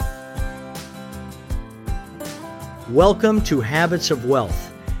Welcome to Habits of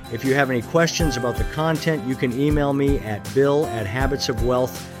Wealth. If you have any questions about the content, you can email me at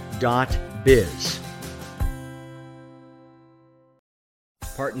bill@habitsofwealth.biz.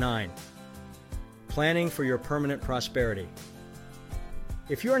 Part 9. Planning for your permanent prosperity.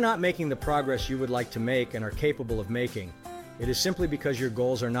 If you are not making the progress you would like to make and are capable of making, it is simply because your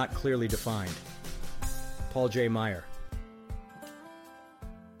goals are not clearly defined. Paul J. Meyer.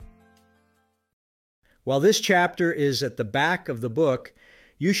 While this chapter is at the back of the book,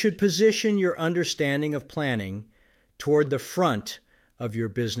 you should position your understanding of planning toward the front of your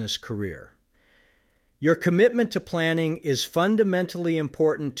business career. Your commitment to planning is fundamentally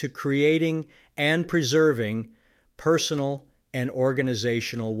important to creating and preserving personal and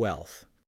organizational wealth.